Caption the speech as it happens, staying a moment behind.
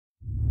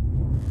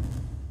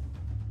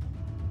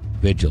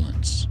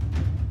vigilance,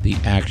 the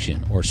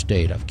action or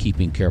state of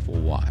keeping careful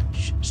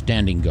watch,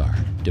 standing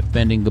guard,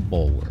 defending the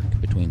bulwark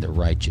between the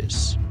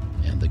righteous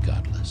and the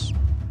godless.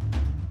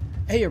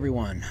 Hey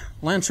everyone,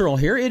 Lance Earl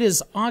here. It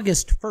is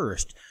August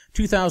 1st,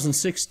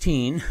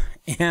 2016,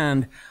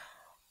 and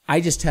I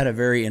just had a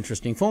very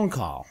interesting phone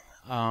call.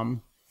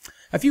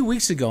 A few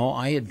weeks ago,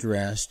 I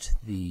addressed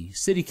the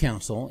city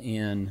council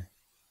in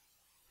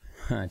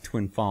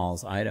Twin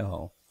Falls,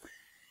 Idaho.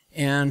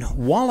 And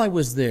while I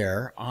was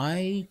there,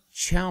 I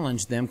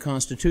challenged them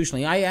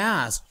constitutionally. I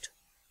asked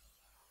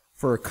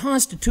for a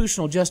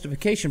constitutional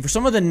justification for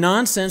some of the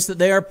nonsense that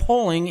they are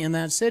pulling in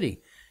that city.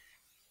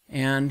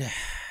 And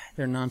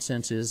their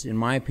nonsense is, in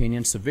my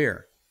opinion,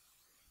 severe.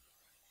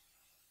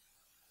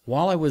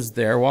 While I was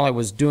there, while I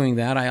was doing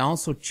that, I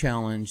also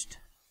challenged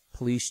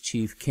Police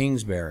Chief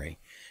Kingsbury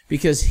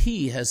because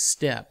he has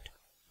stepped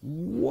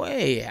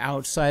way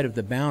outside of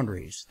the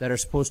boundaries that are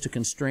supposed to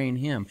constrain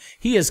him.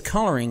 He is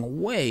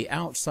coloring way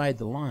outside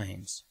the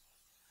lines.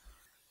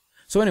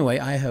 So anyway,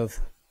 I have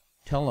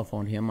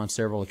telephoned him on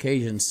several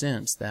occasions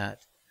since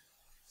that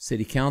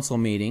city council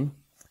meeting,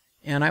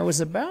 and I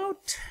was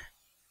about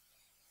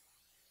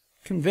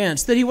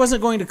convinced that he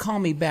wasn't going to call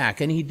me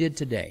back, and he did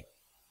today.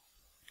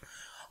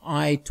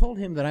 I told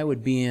him that I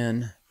would be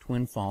in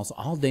Twin Falls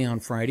all day on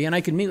Friday, and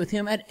I could meet with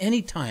him at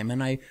any time,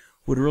 and I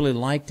would really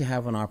like to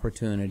have an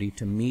opportunity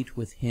to meet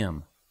with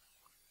him.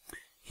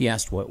 He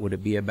asked what would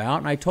it be about,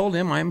 and I told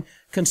him I'm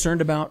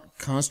concerned about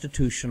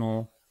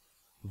constitutional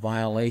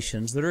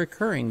violations that are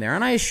occurring there.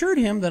 And I assured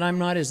him that I'm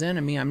not his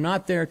enemy. I'm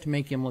not there to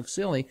make him look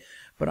silly,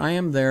 but I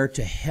am there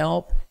to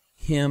help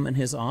him and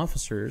his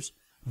officers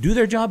do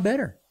their job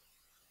better.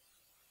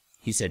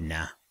 He said,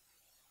 nah,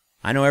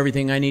 I know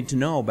everything I need to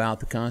know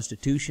about the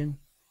Constitution.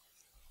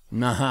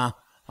 Nah,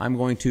 I'm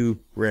going to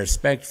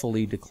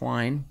respectfully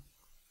decline.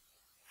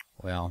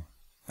 Well,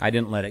 I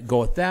didn't let it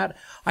go at that.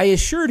 I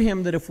assured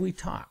him that if we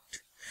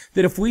talked,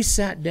 that if we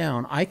sat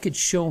down, I could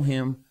show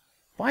him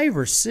 5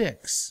 or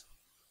 6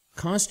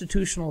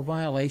 constitutional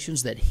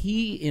violations that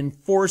he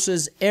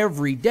enforces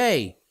every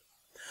day.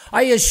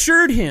 I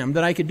assured him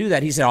that I could do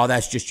that. He said, oh,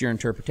 that's just your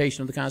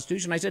interpretation of the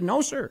Constitution. I said,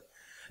 no, sir.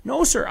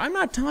 No, sir. I'm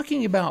not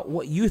talking about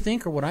what you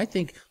think or what I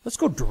think. Let's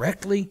go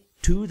directly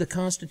to the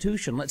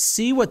Constitution. Let's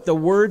see what the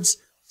words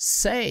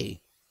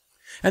say.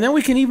 And then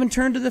we can even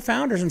turn to the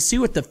founders and see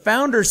what the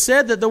founders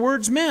said that the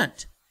words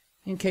meant,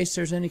 in case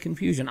there's any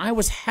confusion. I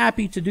was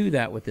happy to do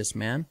that with this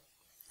man.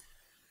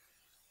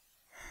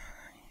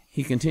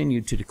 He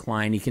continued to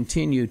decline. He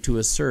continued to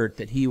assert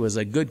that he was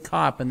a good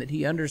cop and that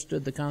he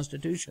understood the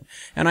Constitution.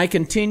 And I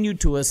continued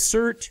to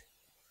assert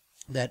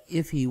that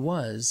if he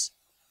was,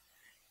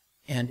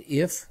 and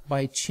if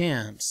by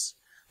chance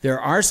there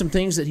are some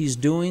things that he's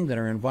doing that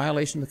are in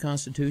violation of the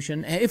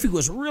Constitution, and if he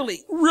was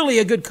really, really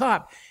a good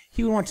cop,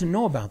 he would want to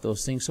know about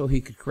those things so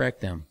he could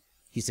correct them.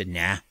 He said,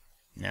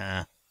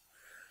 nah.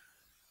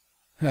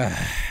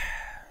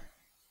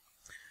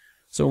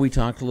 So we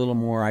talked a little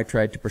more. I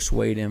tried to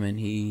persuade him, and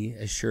he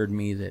assured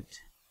me that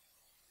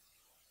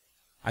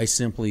I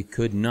simply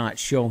could not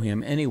show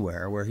him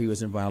anywhere where he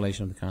was in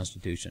violation of the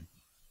Constitution.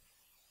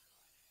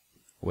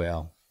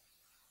 Well,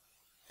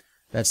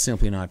 that's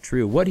simply not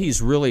true. What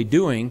he's really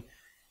doing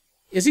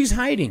is he's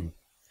hiding.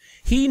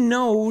 He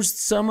knows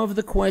some of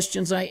the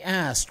questions I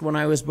asked when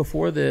I was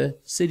before the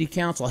city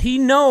council. He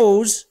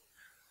knows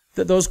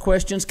that those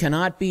questions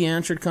cannot be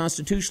answered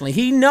constitutionally.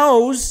 He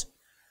knows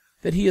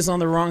that he is on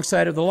the wrong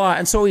side of the law,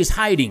 and so he's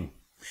hiding.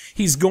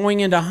 He's going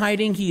into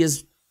hiding. He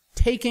is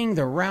taking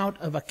the route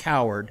of a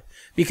coward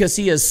because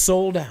he is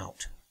sold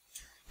out.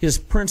 His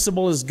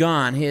principle is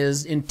gone.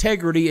 His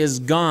integrity is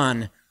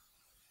gone.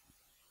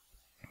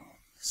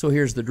 So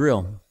here's the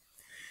drill.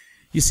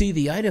 You see,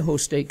 the Idaho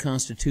State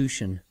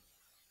Constitution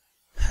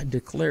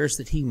declares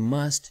that he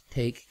must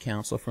take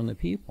counsel from the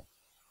people.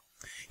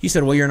 He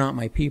said, well, you're not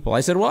my people.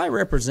 I said, well, I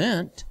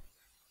represent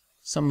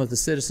some of the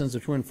citizens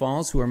of Twin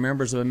Falls who are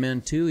members of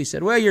Amend 2. He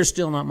said, well, you're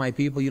still not my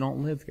people. You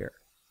don't live here.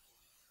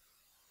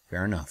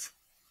 Fair enough.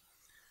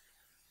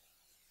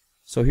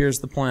 So here's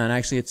the plan.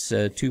 Actually, it's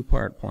a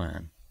 2-part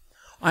plan.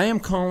 I am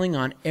calling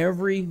on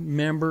every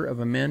member of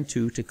Amend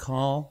 2 to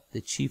call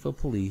the chief of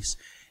police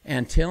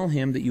and tell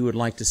him that you would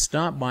like to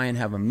stop by and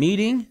have a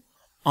meeting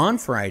on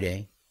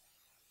Friday,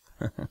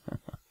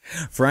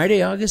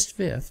 Friday, August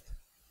 5th,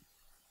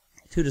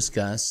 to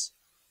discuss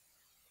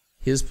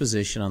his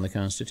position on the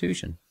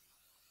Constitution.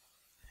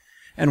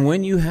 And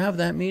when you have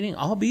that meeting,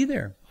 I'll be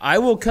there. I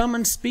will come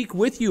and speak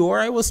with you, or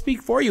I will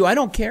speak for you. I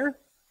don't care,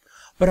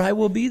 but I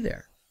will be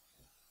there.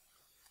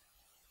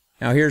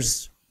 Now,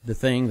 here's the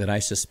thing that I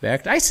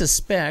suspect. I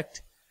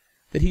suspect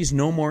that he's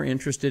no more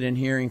interested in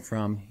hearing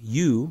from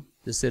you,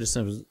 the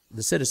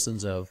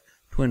citizens of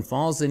Twin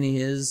Falls, than he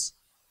is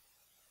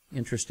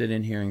interested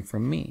in hearing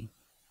from me.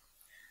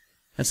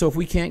 And so if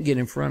we can't get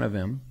in front of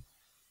him,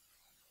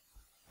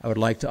 I would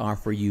like to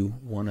offer you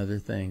one other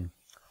thing.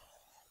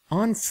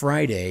 On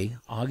Friday,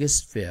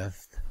 August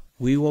 5th,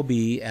 we will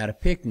be at a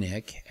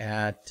picnic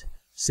at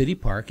City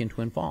Park in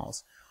Twin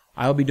Falls.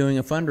 I'll be doing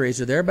a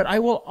fundraiser there, but I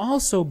will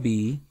also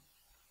be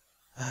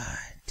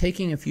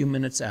taking a few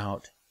minutes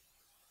out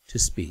to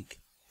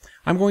speak.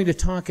 I'm going to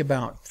talk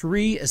about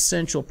 3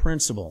 essential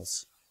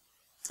principles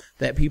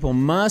that people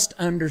must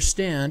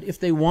understand if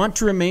they want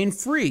to remain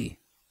free.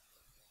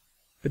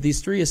 But these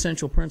 3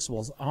 essential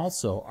principles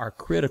also are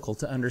critical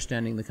to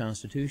understanding the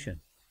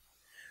Constitution.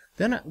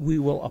 Then we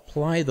will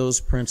apply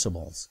those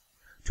principles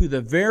to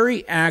the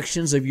very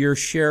actions of your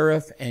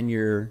sheriff and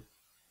your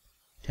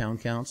town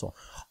council.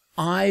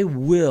 I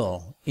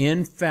will,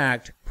 in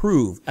fact,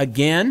 prove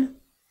again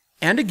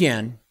and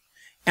again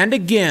and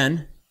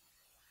again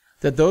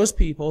that those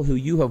people who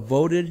you have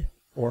voted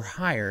or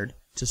hired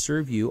to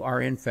serve you are,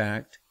 in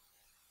fact,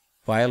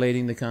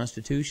 violating the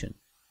Constitution.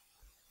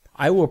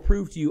 I will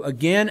prove to you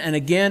again and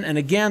again and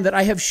again that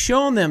I have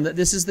shown them that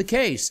this is the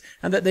case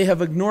and that they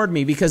have ignored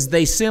me because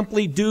they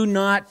simply do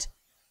not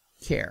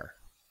care.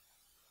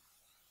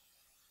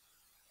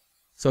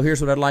 So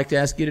here's what I'd like to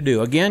ask you to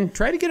do. Again,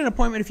 try to get an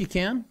appointment if you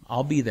can.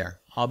 I'll be there.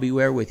 I'll be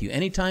there with you.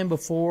 Anytime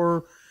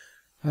before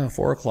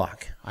 4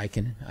 o'clock, I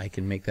can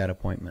make that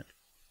appointment.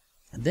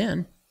 And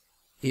then,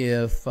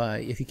 if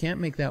you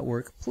can't make that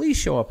work, please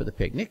show up at the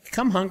picnic.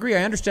 Come hungry.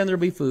 I understand there'll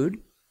be food.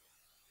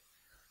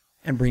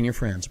 And bring your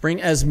friends. Bring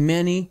as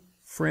many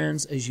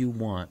friends as you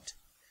want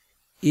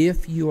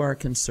if you are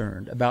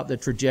concerned about the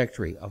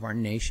trajectory of our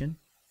nation,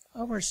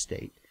 of our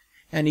state,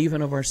 and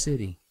even of our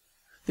city.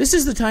 This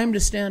is the time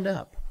to stand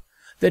up.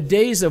 The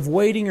days of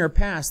waiting are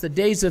past. The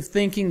days of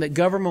thinking that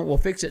government will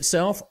fix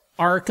itself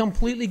are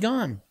completely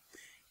gone.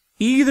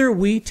 Either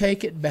we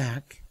take it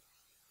back,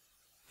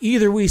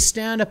 either we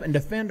stand up and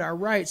defend our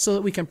rights so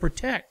that we can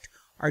protect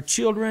our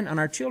children and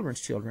our children's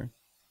children,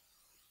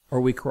 or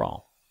we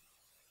crawl.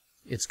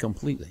 It's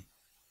completely,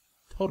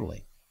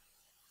 totally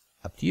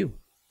up to you.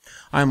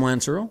 I'm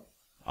Lance Earl.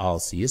 I'll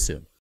see you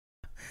soon.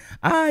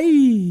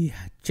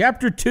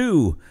 Chapter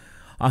 2.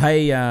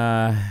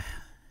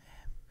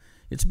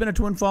 It's been a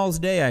Twin Falls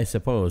day, I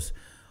suppose.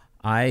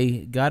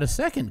 I got a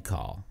second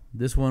call.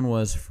 This one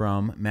was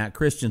from Matt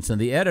Christensen,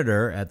 the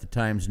editor at the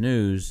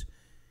Times-News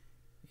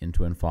in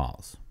Twin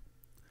Falls.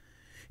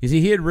 You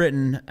see, he had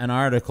written an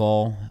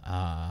article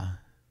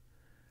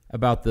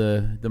about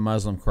the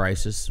Muslim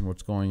crisis and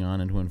what's going on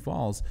in Twin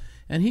Falls,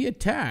 and he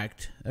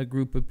attacked a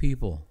group of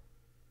people.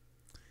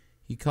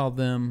 He called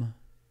them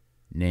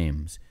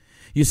names.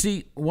 You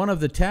see, one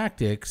of the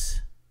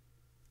tactics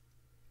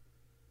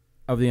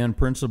of the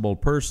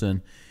unprincipled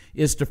person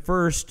is to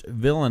first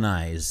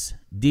villainize,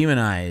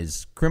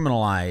 demonize,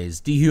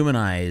 criminalize,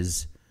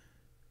 dehumanize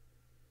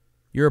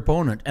your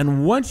opponent.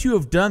 And once you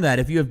have done that,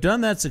 if you have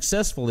done that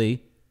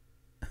successfully,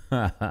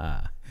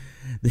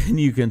 then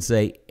you can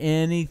say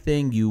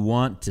anything you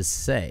want to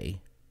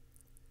say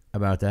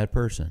about that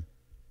person.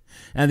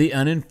 And the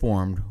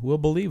uninformed will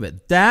believe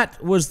it.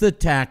 That was the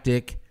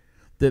tactic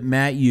that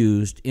Matt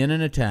used in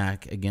an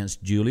attack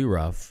against Julie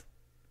Ruff.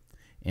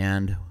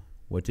 And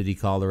what did he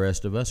call the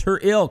rest of us? Her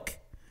ilk.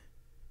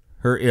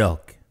 Her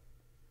ilk.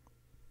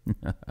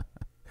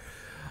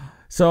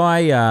 So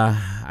I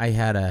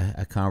had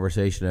a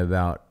conversation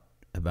about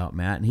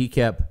Matt, and he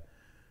kept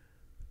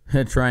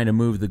trying to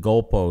move the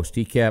goalpost.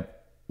 He kept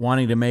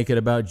wanting to make it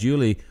about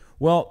Julie.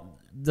 Well,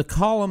 the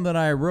column that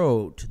I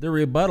wrote, the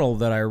rebuttal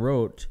that I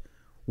wrote,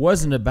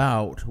 wasn't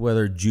about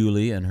whether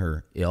Julie and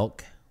her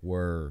ilk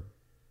were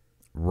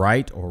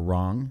right or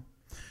wrong.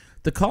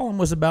 The column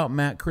was about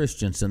Matt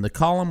Christensen. The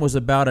column was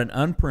about an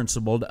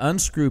unprincipled,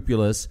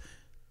 unscrupulous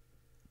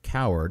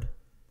coward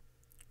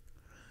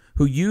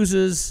who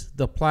uses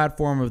the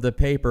platform of the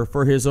paper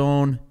for his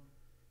own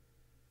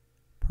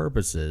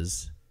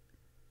purposes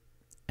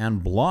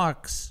and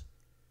blocks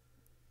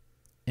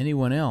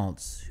anyone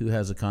else who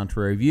has a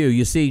contrary view.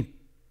 You see,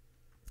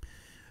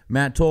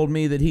 Matt told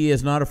me that he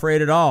is not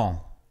afraid at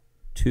all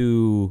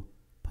to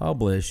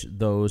publish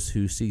those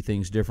who see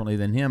things differently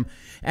than him,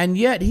 and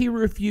yet he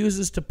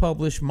refuses to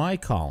publish my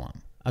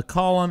column, a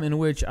column in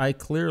which I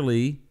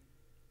clearly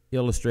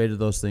illustrated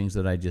those things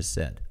that I just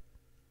said.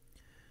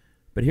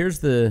 But here's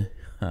the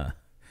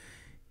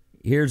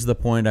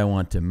point I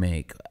want to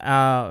make.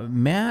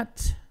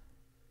 Matt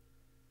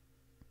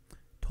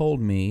told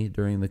me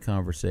during the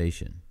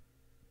conversation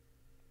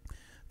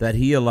that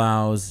he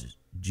allows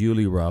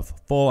Julie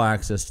Ruff full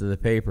access to the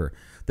paper,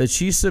 that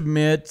she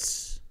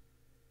submits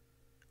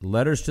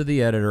letters to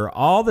the editor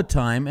all the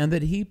time, and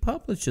that he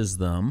publishes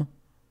them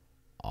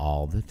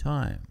all the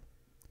time.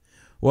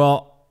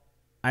 Well,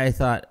 I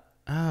thought,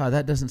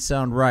 that doesn't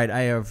sound right.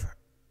 I have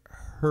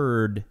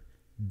heard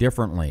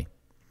differently.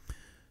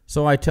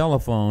 So I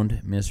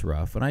telephoned Miss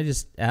Ruff, and I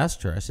just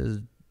asked her, I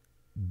said,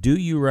 do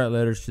you write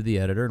letters to the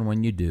editor? And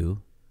when you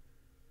do,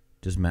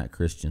 does Matt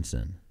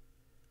Christensen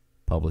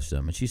publish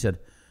them? And she said,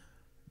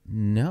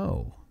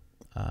 no,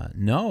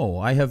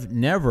 I have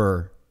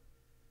never,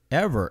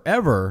 ever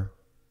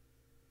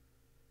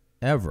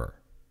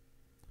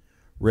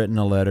written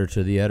a letter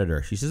to the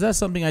editor. She says, that's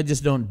something I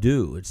just don't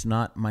do. It's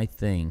not my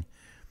thing.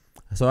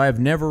 So I have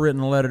never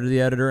written a letter to the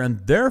editor,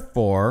 and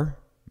therefore,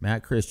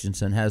 Matt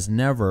Christensen has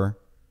never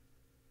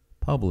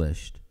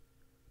published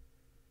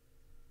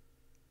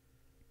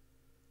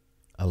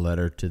a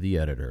letter to the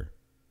editor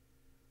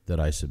that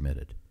I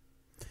submitted.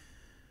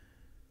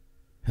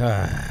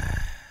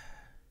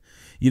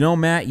 You know,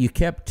 Matt, you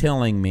kept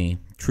telling me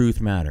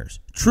truth matters.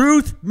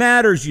 Truth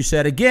matters, you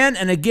said again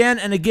and again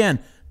and again.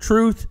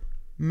 Truth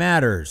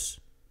matters.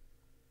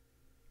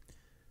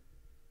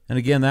 And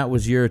again, that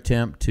was your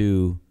attempt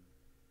to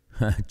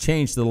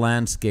change the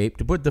landscape,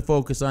 to put the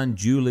focus on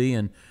Julie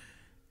and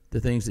the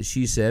things that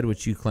she said,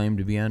 which you claim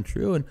to be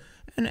untrue.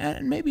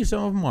 And maybe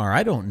some of them are.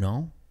 I don't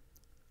know.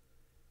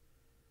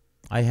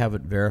 I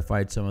haven't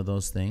verified some of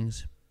those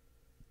things.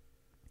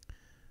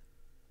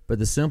 But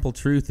the simple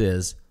truth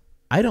is,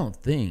 I don't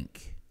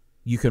think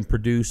you can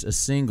produce a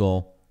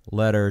single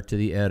letter to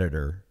the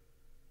editor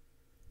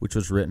which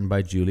was written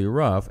by Julie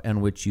Ruff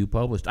and which you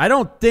published. I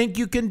don't think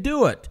you can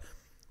do it.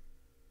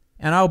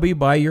 And I'll be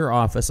by your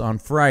office on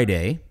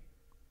Friday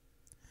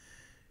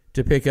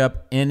to pick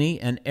up any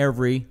and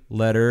every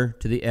letter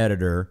to the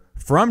editor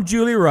from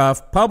Julie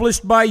Ruff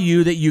published by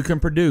you that you can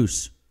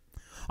produce.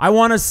 I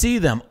want to see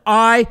them.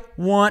 I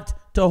want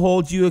to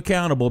hold you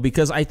accountable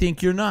because I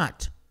think you're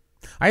not.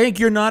 I think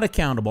you're not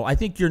accountable. I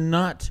think you're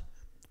not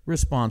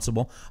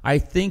responsible. I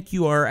think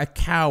you are a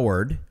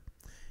coward.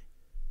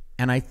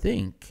 And I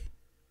think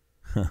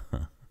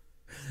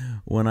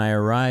when I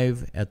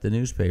arrive at the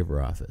newspaper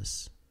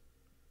office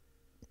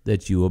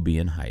that you will be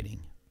in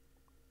hiding.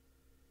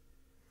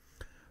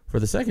 For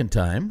the second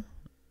time,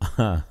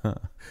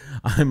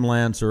 I'm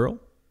Lance Earle.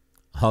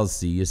 I'll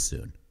see you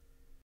soon.